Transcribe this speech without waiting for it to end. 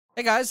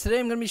Hey guys, today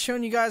I'm going to be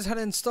showing you guys how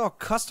to install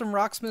custom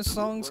Rocksmith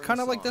songs, kind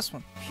of like this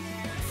one.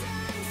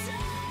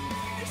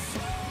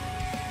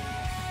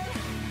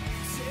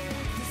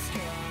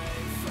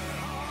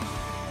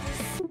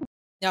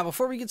 Now,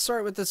 before we get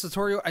started with this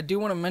tutorial, I do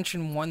want to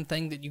mention one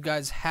thing that you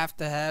guys have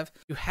to have.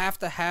 You have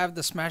to have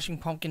the Smashing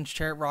Pumpkins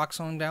Chair Rock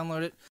song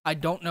downloaded. I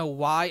don't know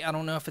why. I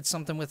don't know if it's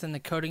something within the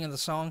coding of the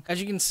song.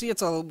 As you can see,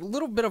 it's a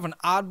little bit of an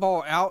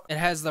oddball out. It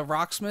has the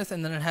Rocksmith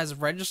and then it has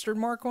registered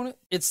mark on it.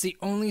 It's the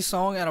only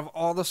song out of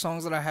all the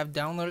songs that I have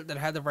downloaded that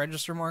had the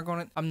register mark on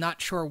it. I'm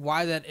not sure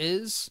why that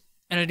is.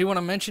 And I do want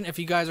to mention, if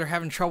you guys are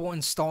having trouble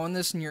installing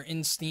this and you're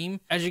in Steam,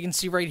 as you can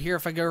see right here,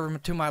 if I go over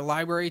to my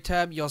library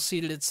tab, you'll see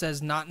that it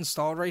says not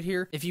installed right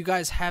here. If you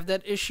guys have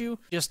that issue,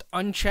 just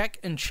uncheck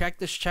and check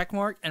this check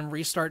mark and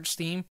restart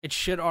Steam. It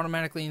should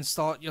automatically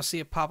install it. You'll see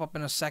it pop up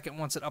in a second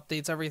once it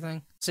updates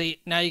everything. See,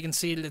 now you can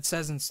see that it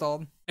says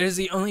installed. It is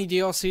the only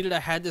DLC that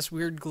I had this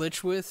weird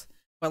glitch with.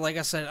 But like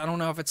I said, I don't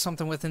know if it's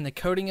something within the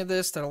coding of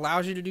this that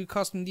allows you to do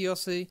custom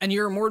DLC. And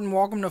you're more than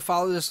welcome to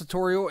follow this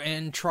tutorial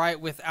and try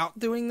it without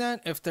doing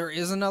that. If there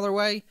is another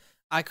way,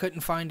 I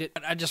couldn't find it.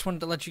 But I just wanted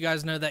to let you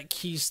guys know that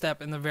key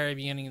step in the very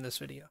beginning of this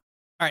video.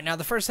 Alright, now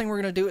the first thing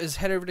we're going to do is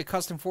head over to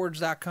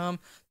customforge.com.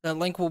 The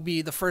link will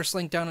be the first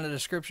link down in the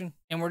description.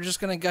 And we're just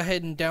going to go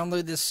ahead and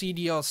download this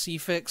CDLC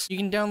fix. You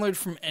can download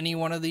from any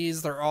one of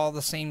these. They're all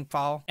the same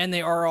file. And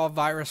they are all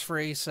virus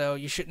free, so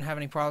you shouldn't have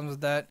any problems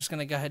with that. Just going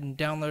to go ahead and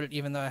download it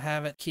even though I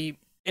have it.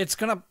 It's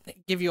going to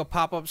give you a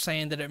pop-up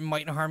saying that it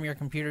might harm your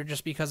computer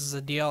just because it's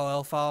a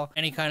DLL file.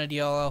 Any kind of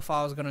DLL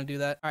file is going to do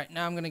that. Alright,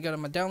 now I'm going to go to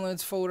my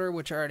downloads folder,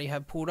 which I already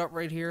have pulled up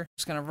right here.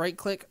 Just going to right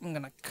click. I'm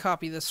going to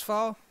copy this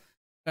file.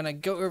 I'm going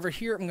to go over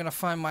here, I'm going to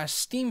find my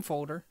Steam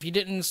folder. If you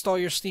didn't install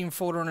your Steam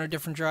folder on a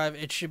different drive,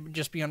 it should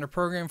just be under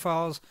Program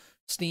Files,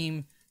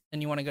 Steam,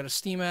 then you want to go to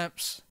Steam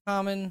Apps,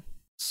 Common,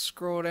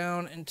 scroll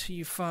down until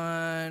you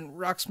find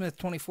Rocksmith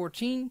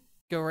 2014,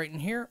 go right in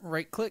here,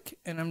 right click,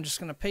 and I'm just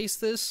going to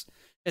paste this.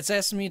 It's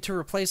asking me to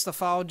replace the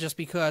file just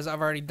because I've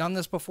already done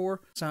this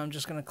before, so I'm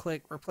just going to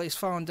click Replace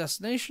File and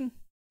Destination.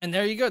 And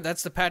there you go,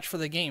 that's the patch for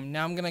the game.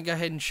 Now I'm going to go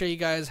ahead and show you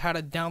guys how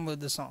to download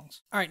the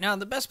songs. Alright, now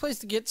the best place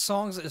to get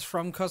songs is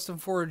from Custom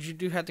Forge. You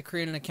do have to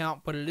create an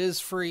account, but it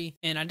is free.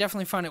 And I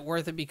definitely find it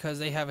worth it because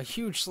they have a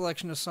huge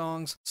selection of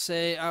songs.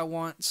 Say I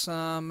want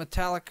some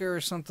Metallica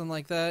or something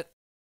like that.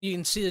 You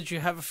can see that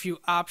you have a few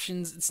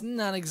options. It's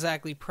not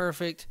exactly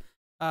perfect.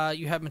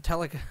 You have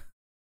Metallica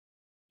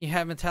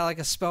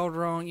spelled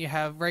wrong. You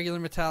have regular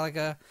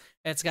Metallica.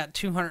 It's got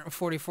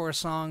 244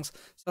 songs.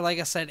 So like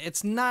I said,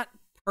 it's not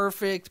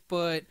perfect,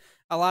 but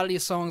a lot of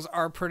these songs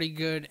are pretty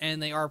good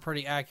and they are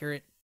pretty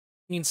accurate.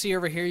 You can see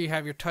over here you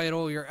have your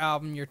title, your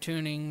album, your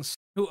tunings,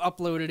 who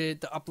uploaded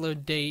it, the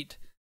upload date,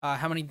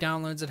 how many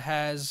downloads it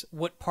has,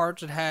 what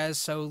parts it has,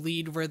 so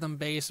lead, rhythm,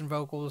 bass, and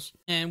vocals,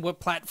 and what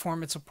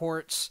platform it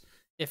supports,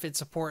 if it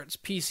supports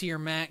PC or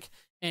Mac.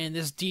 And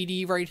this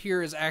DD right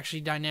here is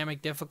actually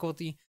dynamic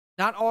difficulty.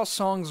 Not all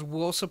songs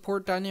will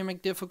support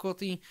dynamic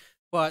difficulty,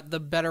 but the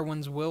better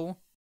ones will.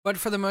 But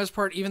for the most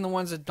part, even the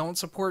ones that don't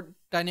support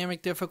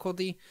dynamic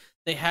difficulty,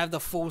 they have the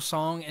full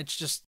song. It's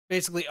just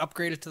basically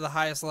upgraded to the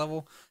highest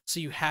level, so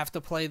you have to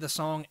play the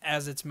song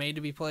as it's made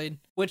to be played.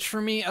 Which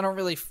for me, I don't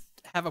really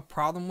have a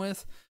problem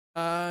with.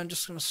 I'm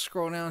just going to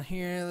scroll down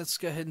here. Let's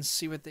go ahead and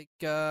see what they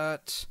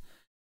got.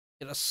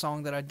 Get a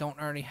song that I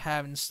don't already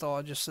have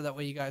installed, just so that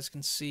way you guys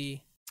can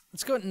see.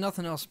 Let's go with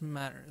Nothing Else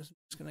Matters. I'm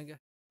just going to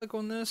click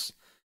on this,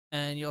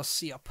 and you'll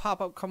see a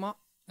pop-up come up.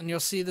 And you'll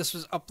see this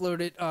was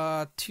uploaded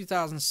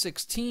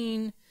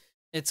 2016.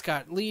 It's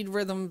got lead,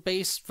 rhythm,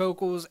 bass,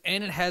 vocals,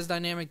 and it has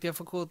dynamic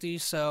difficulty,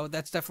 so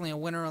that's definitely a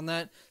winner on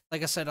that.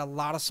 Like I said, a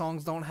lot of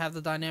songs don't have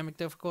the dynamic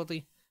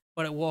difficulty,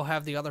 but it will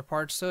have the other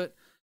parts to it.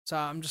 So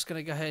I'm just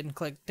going to go ahead and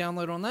click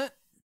download on that.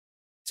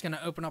 It's going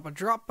to open up a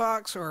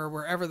Dropbox or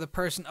wherever the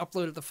person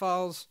uploaded the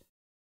files.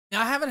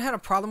 Now, I haven't had a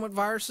problem with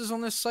viruses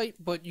on this site,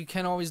 but you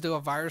can always do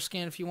a virus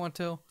scan if you want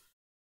to. I'm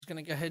just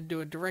going to go ahead and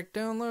do a direct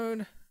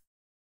download.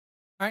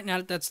 Alright, now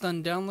that that's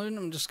done downloading,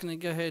 I'm just going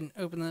to go ahead and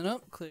open that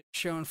up, click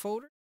show in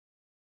folder.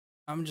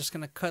 I'm just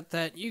going to cut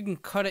that. You can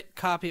cut it,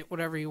 copy it,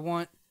 whatever you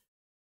want.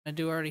 I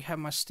do already have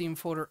my Steam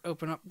folder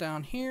open up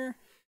down here.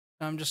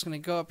 I'm just going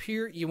to go up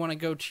here. You want to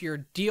go to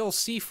your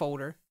DLC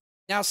folder.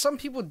 Now, some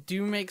people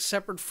do make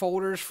separate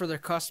folders for their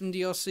custom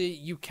DLC.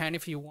 You can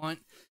if you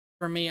want.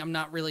 For me, I'm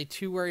not really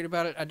too worried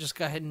about it. I just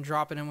go ahead and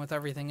drop it in with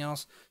everything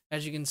else.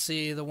 As you can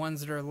see, the ones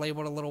that are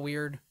labeled a little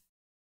weird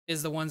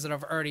is the ones that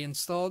I've already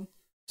installed.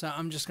 So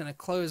I'm just going to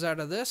close out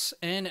of this,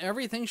 and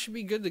everything should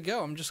be good to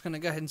go. I'm just going to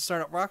go ahead and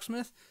start up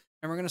Rocksmith,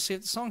 and we're going to see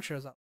if the song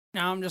shows up.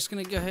 Now I'm just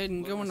going to go ahead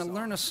and go into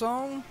Learn a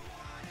Song,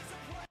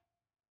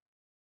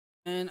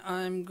 and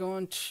I'm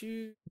going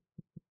to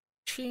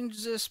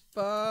change this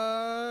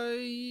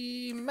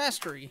by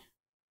Mastery.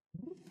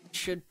 It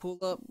should pull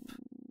up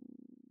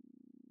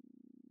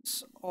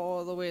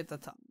all the way at the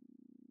top,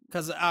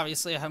 because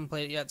obviously I haven't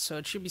played it yet, so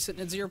it should be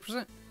sitting at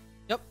 0%.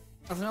 Yep,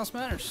 Nothing Else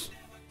Matters.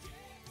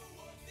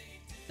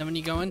 Then when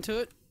you go into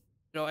it,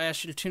 it'll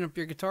ask you to tune up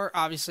your guitar.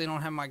 Obviously, I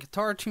don't have my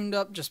guitar tuned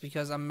up just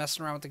because I'm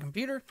messing around with the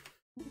computer.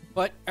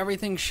 but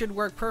everything should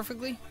work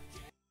perfectly.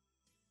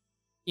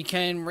 You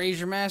can raise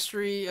your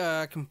mastery,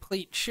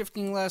 complete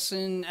shifting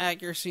lesson,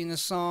 accuracy in the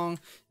song.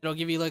 It'll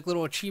give you like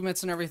little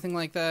achievements and everything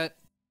like that.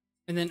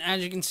 And then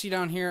as you can see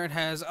down here, it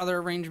has other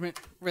arrangement,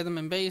 rhythm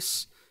and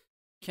bass.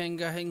 You can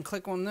go ahead and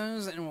click on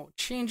those and we'll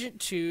change it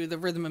to the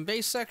rhythm and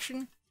bass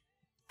section.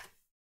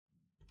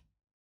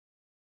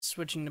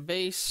 Switching to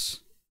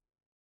bass.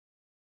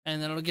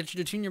 And then it'll get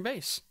you to tune your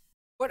bass.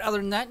 But other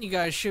than that, you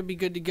guys should be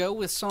good to go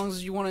with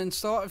songs you want to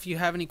install. If you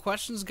have any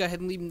questions, go ahead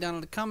and leave them down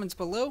in the comments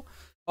below.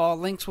 All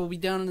links will be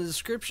down in the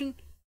description.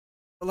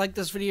 Like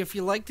this video if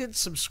you liked it,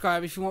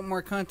 subscribe if you want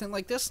more content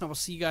like this, and I will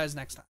see you guys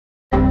next time.